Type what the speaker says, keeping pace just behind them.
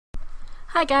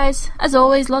Hi guys, as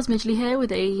always, Loz Midgley here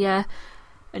with a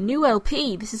new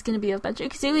LP. This is going to be of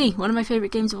Banjo-Kazooie, one of my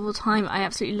favourite games of all time. I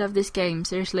absolutely love this game,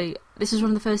 seriously. This is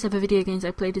one of the first ever video games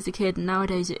I played as a kid, and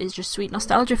nowadays it is just sweet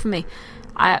nostalgia for me.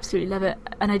 I absolutely love it,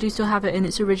 and I do still have it in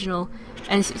its original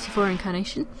N64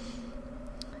 incarnation,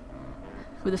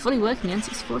 with a fully working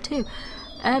N64 too.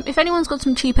 If anyone's got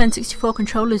some cheap N64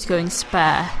 controllers going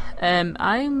spare,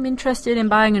 I'm interested in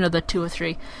buying another 2 or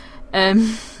 3.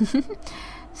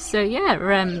 So yeah,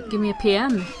 give me a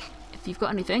PM if you've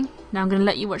got anything. Now I'm going to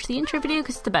let you watch the intro video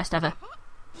because it's the best ever.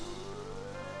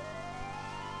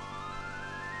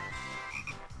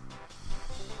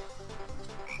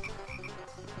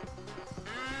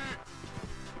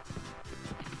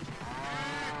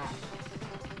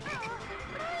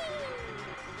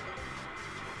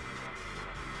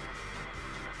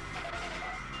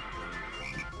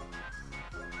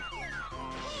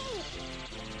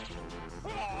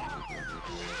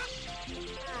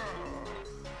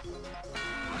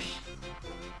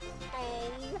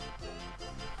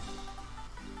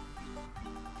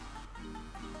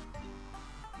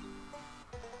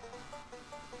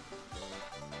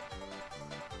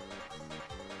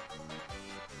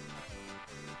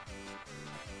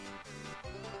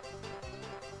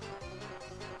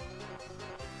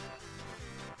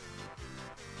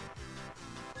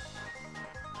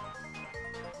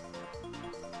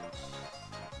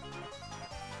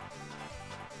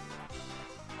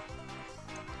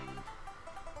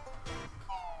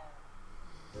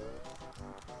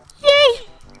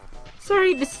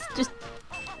 Sorry, this is just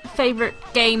favourite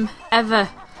game ever.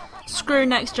 Screw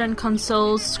next gen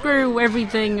consoles, screw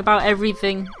everything about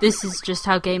everything. This is just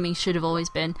how gaming should have always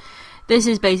been. This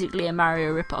is basically a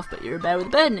Mario ripoff, but you're a bear with a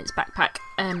bird in its backpack,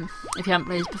 if you haven't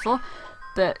played this before.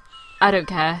 But I don't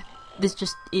care. This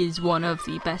just is one of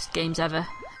the best games ever.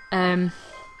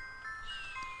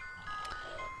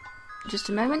 Just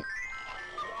a moment.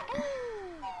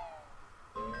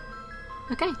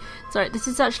 Okay, sorry, this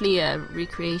is actually a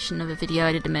recreation of a video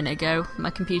I did a minute ago. My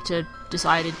computer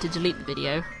decided to delete the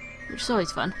video, which is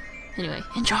always fun. Anyway,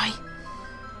 enjoy!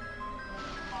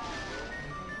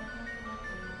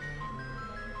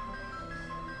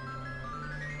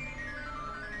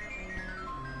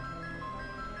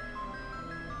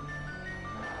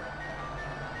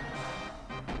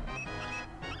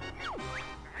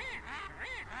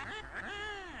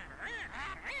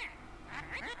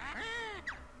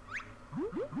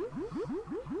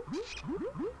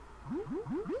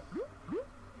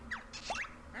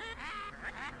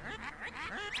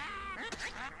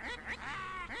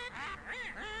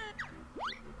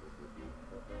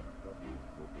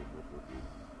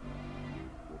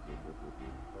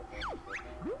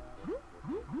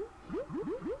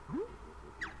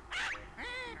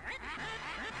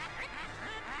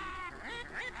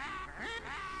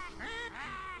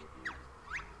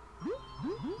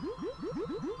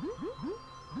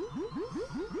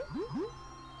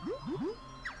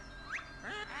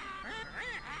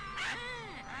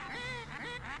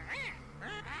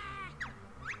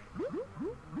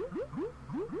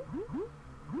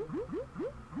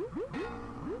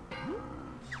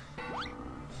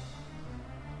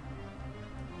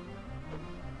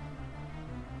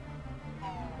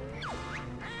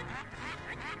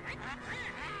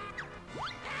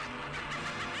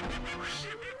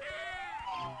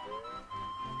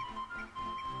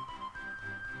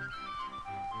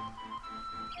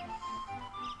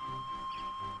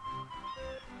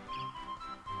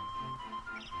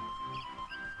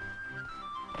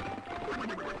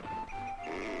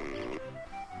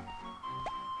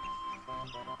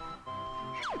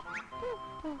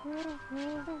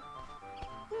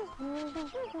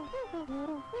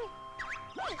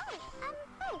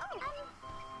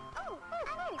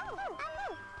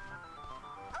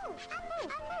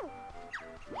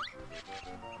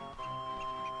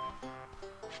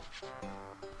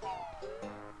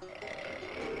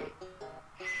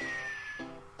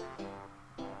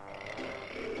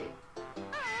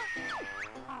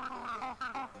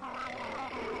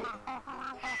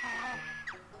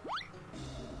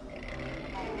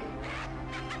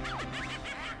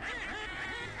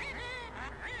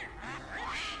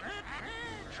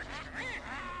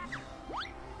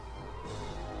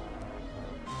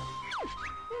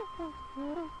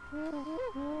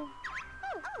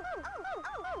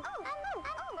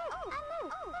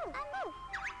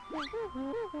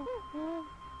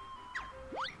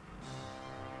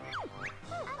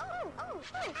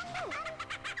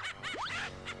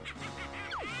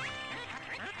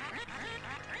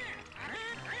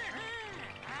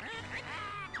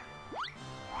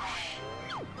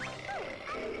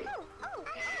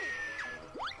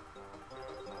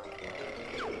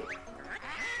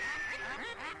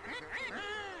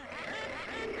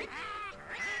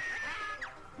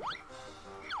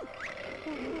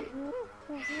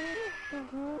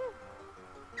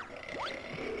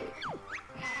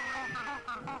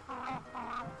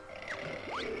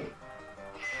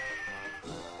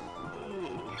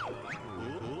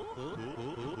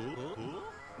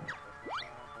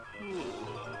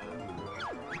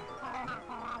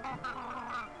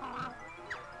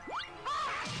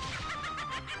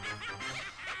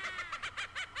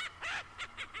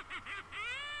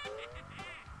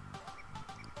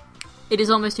 It is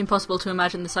almost impossible to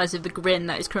imagine the size of the grin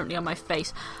that is currently on my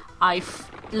face. I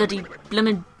bloody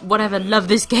blimmin' whatever love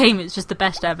this game. It's just the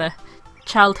best ever.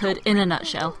 Childhood in a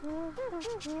nutshell.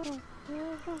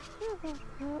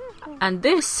 And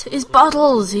this is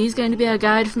Bottles. He's going to be our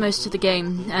guide for most of the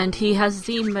game, and he has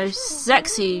the most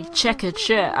sexy checkered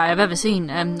shirt I have ever seen.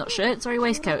 Not shirt, sorry,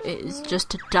 waistcoat. It is just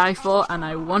to die for, and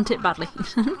I want it badly.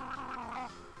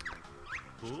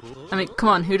 I mean, come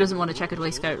on, who doesn't want a checkered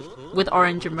waistcoat with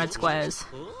orange and red squares?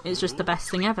 It's just the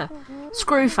best thing ever.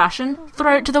 Screw fashion,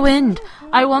 throw it to the wind.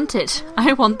 I want it.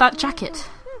 I want that jacket.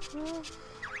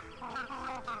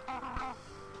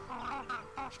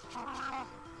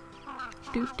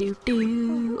 Do do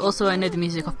do. Also, I know the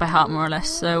music off by heart more or less,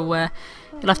 so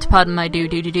you'll have to pardon my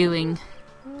doing.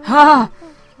 Ha!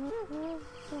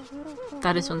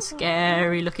 That is one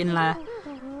scary looking lair.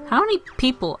 How many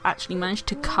people actually managed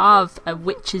to carve a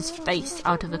witch's face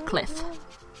out of a cliff?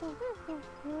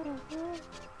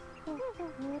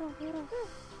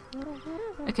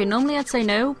 Okay, normally I'd say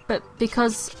no, but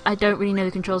because I don't really know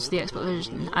the controls for the Xbox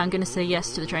version, I'm going to say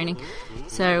yes to the training.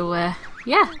 So,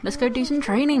 yeah, let's go do some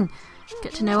training.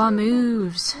 Get to know our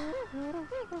moves.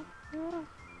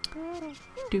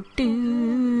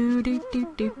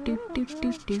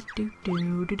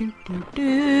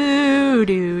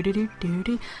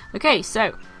 Okay,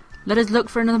 so let us look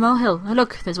for another molehill. Oh,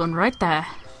 look, there's one right there.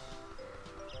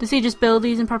 Does he just build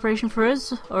these in preparation for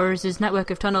us, or is his network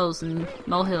of tunnels and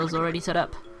molehills already set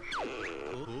up?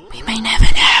 We may never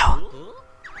know.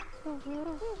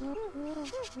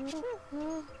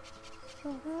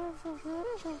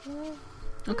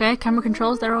 Okay, camera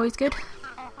controls, they're always good.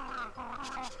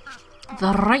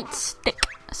 The right stick,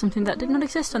 something that did not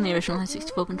exist on the original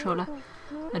N64 controller.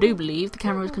 I do believe the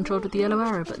camera was controlled with the yellow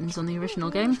arrow buttons on the original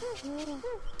game.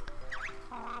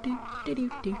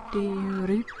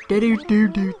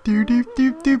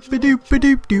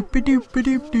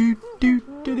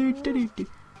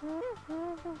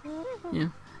 Yeah,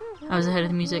 I was ahead of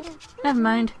the music. Never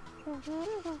mind.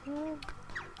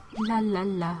 La la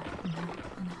la.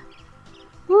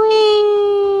 Whee!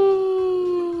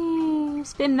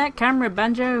 Spin that camera,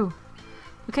 Banjo!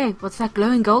 Okay, what's that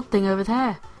glowing gold thing over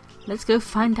there? Let's go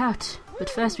find out. But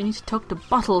first we need to talk to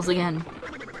Bottles again.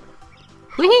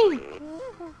 Whee!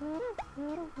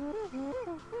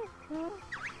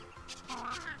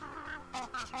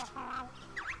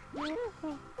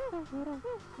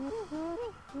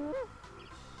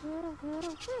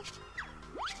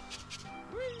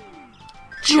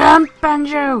 Jump,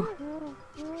 Banjo!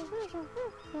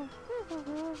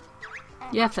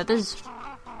 Yeah, feathers.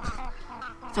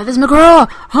 Feathers McGraw!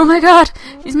 Oh my god!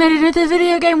 He's made it into the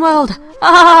video game world!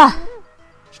 Ah!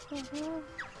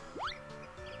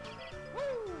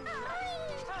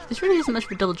 This really isn't much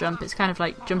of a double jump, it's kind of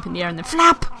like jump in the air and then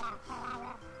flap!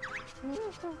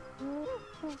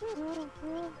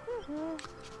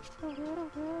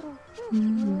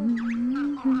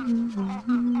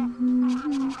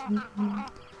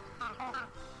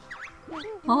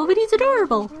 Oh, but he's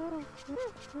adorable!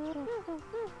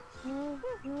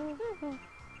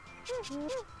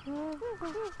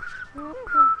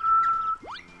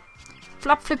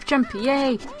 Flap, flip, jump,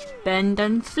 yay! Bend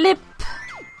and flip!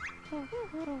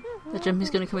 The jump is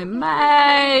going to come in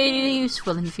mighty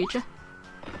useful in the future.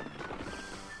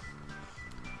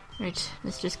 Right,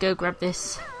 let's just go grab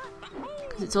this.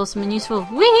 Because it's awesome and useful.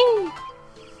 Whee!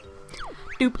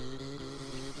 Doop!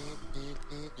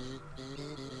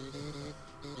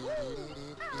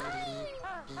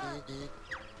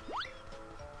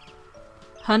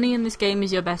 Honey in this game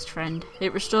is your best friend.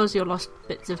 It restores your lost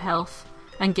bits of health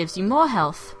and gives you more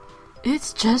health.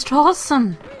 It's just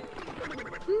awesome!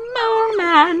 Mole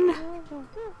Man!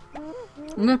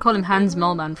 I'm gonna call him Hans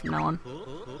Mole Man from now on.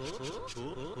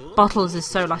 Bottles is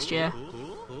so last year.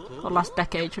 Or last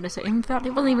decade, should I say. In fact,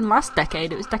 it wasn't even last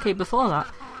decade, it was decade before that.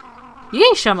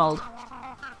 Yeesh, I'm old!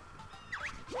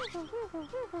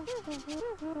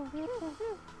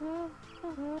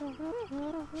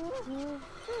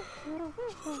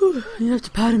 You have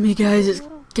to pardon me, guys, it's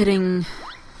getting...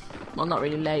 well, not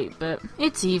really late, but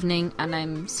it's evening and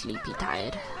I'm sleepy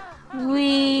tired.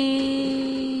 Wee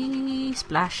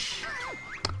splash.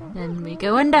 Then we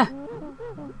go under.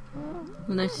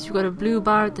 You'll notice we've got a blue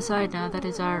bar at the side now, that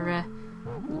is our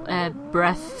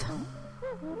breath.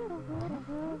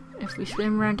 If we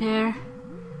swim around here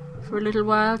for a little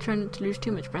while, trying not to lose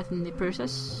too much breath in the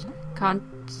process. Can't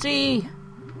see!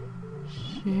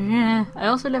 I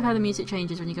also love how the music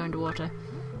changes when you go underwater.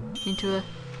 Into a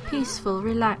peaceful,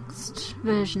 relaxed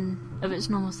version of its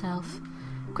normal self.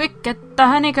 Quick, get the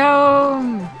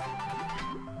honeycomb!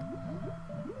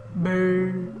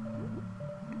 Brr.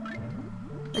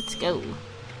 let's go.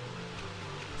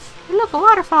 Look, a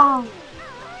waterfall!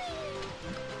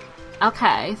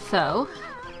 Okay, so...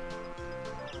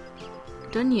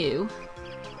 done you.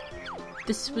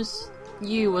 This was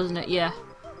you, wasn't it? Yeah.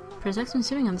 Press X when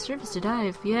swimming on the surface to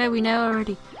dive. Yeah, we know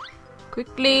already.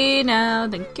 Quickly now,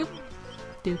 thank you.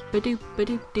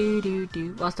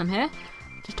 Doop-a-doop-a-doop-doo-doo-doo. Whilst I'm here,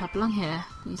 just hop along here.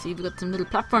 You see we've got some little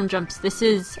platform jumps. This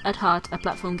is, at heart, a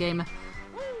platform gamer.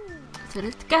 So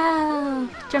let's go!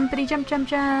 Jumpity jump jump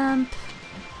jump!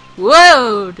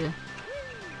 Whoa!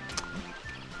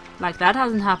 Like that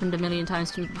hasn't happened a million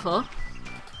times to me before.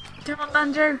 Come on,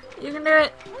 Banjo! You can do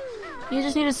it! You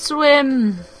just need to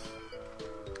swim!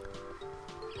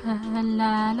 La la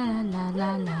la la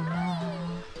la la.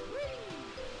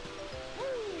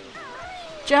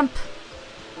 Jump!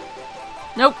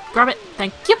 Nope, grab it.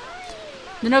 Thank you!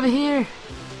 Then over here.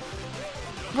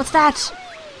 What's that?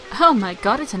 Oh my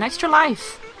god, it's an extra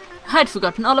life! I'd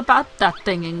forgotten all about that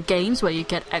thing in games where you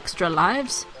get extra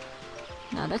lives.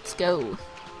 Now let's go.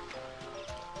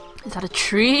 Is that a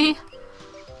tree?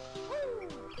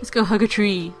 Let's go hug a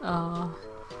tree. Oh.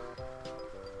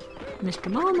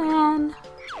 Mr. Mallman.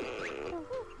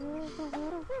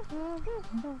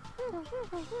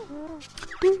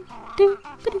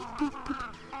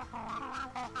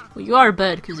 Well, you are a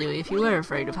bird, Kazooie. If you were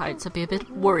afraid of heights, I'd be a bit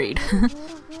worried.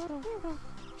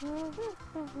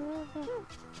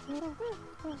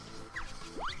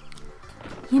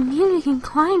 You mean we can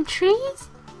climb trees?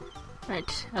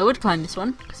 Right, I would climb this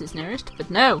one, because it's nearest,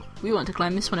 but no, we want to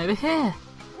climb this one over here.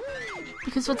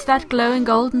 Because what's that glowing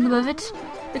golden above it?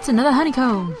 It's another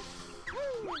honeycomb!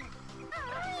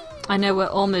 I know where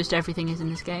almost everything is in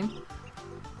this game.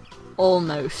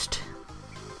 Almost.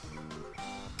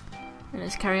 And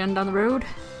let's carry on down the road.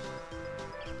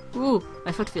 Ooh,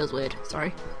 my foot feels weird,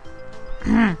 sorry.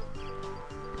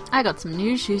 I got some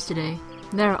new shoes today.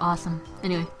 They're awesome.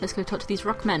 Anyway, let's go talk to these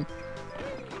rock men.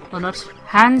 Or not.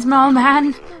 Hands, small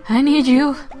man! I need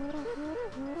you!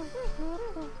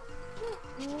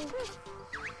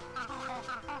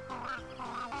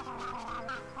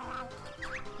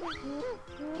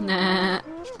 Nah.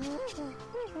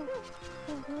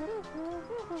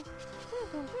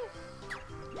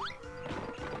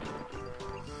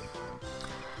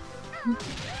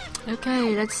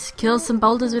 Okay, let's kill some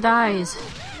boulders with eyes.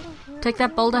 Take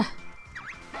that boulder.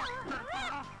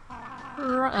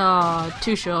 Oh,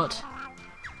 too short.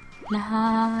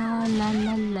 La la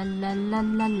la la la la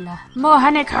la la. More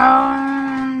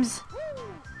honeycombs!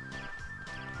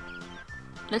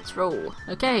 Let's roll.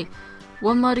 Okay,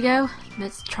 one more to go.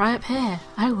 Let's try up here.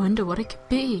 I wonder what it could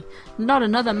be. Not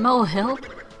another molehill.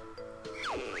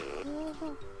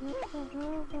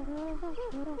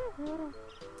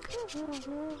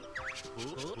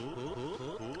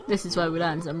 This is where we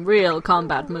learn some real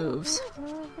combat moves.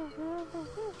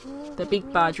 The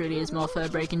big barge really is more for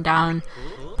breaking down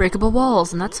breakable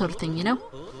walls and that sort of thing, you know?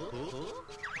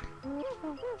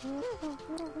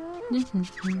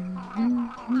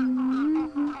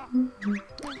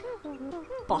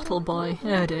 Bottle boy,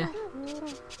 oh dear.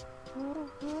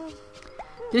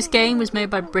 This game was made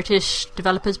by British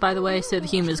developers, by the way, so the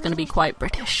humour is going to be quite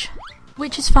British.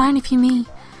 Which is fine if you me.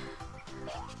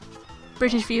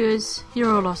 British viewers,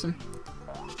 you're all awesome.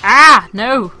 Ah!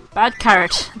 No! Bad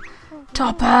carrot!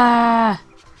 Topper!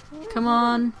 Come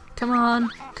on, come on,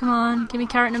 come on. Give me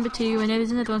carrot number 2. I know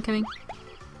there's another one coming.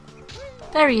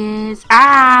 There he is.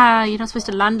 Ah! You're not supposed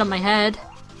to land on my head.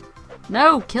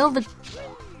 No! Kill the...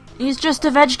 He's just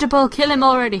a vegetable. Kill him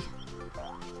already.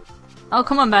 Oh,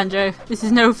 come on, Banjo. This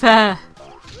is no fair.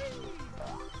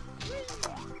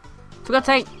 For God's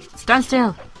sake, stand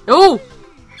still. Oh!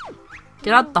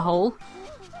 Get out the hole.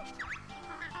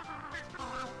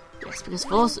 Yes, because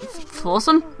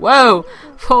foursome? Whoa!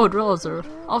 Forward rolls are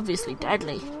obviously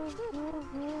deadly.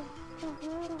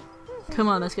 Come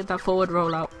on, let's get that forward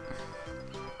roll out.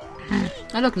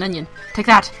 Oh look, an onion. Take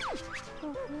that!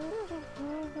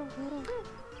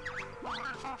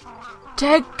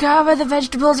 Take cover, the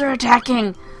vegetables are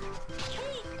attacking!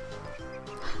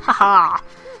 Haha!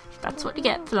 That's what you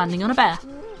get for landing on a bear.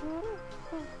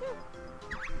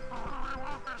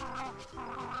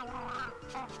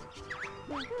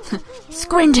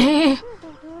 Squinty!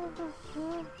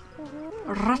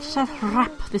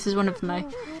 Rat-tat-rap. This is one of my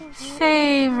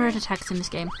favourite attacks in this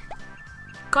game.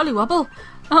 Collywobble?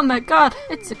 Oh my god,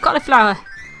 it's a cauliflower!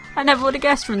 I never would have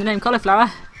guessed from the name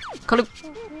cauliflower.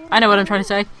 I know what I'm trying to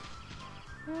say.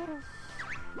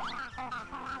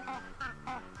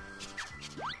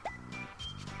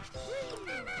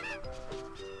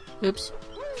 Oops.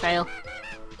 Fail.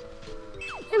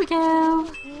 Here we go!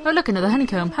 Oh look, another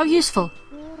honeycomb. How useful!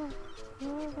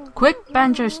 Quick,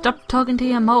 Banjo, stop talking to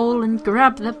your mole and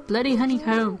grab the bloody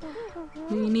honeycomb.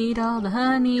 We need all the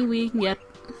honey we can get.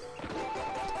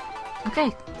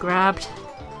 Okay, grabbed.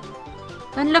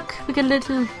 And look, we got a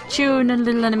little tune and a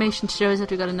little animation to show us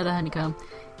that we got another honeycomb.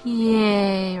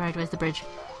 Yay! Right, where's the bridge?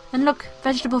 And look,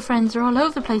 vegetable friends are all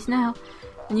over the place now.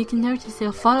 And you can notice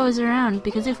they'll follow us around,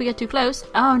 because if we get too close,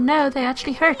 oh no, they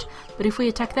actually hurt. But if we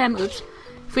attack them, oops,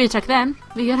 if we attack them,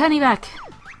 we get honey back.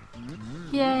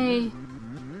 Yay!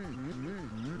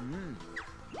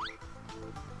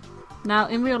 Now,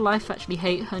 in real life I actually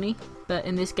hate honey, but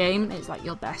in this game it's like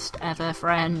your best ever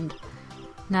friend.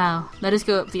 Now, let us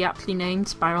go up the aptly named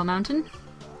Spiral Mountain.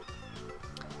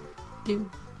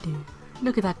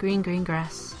 Look at that green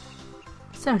grass.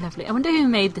 So lovely. I wonder who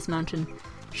made this mountain.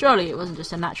 Surely it wasn't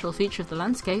just a natural feature of the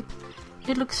landscape.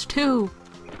 It looks too,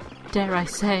 dare I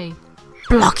say,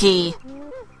 blocky.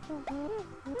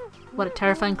 What a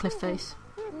terrifying cliff face.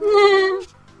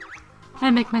 I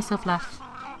make myself laugh.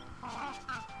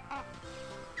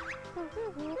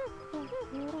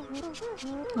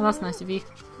 Well, that's nice of you.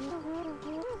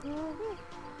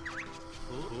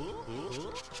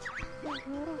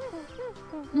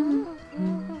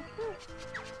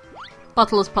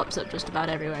 Bottles pops up just about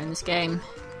everywhere in this game.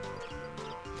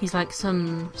 He's like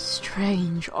some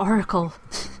strange oracle.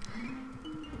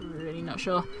 Really not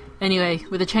sure. Anyway,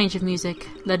 with a change of music,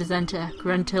 let us enter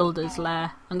Gruntilda's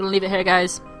lair. I'm gonna leave it here,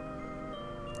 guys.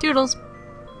 Toodles!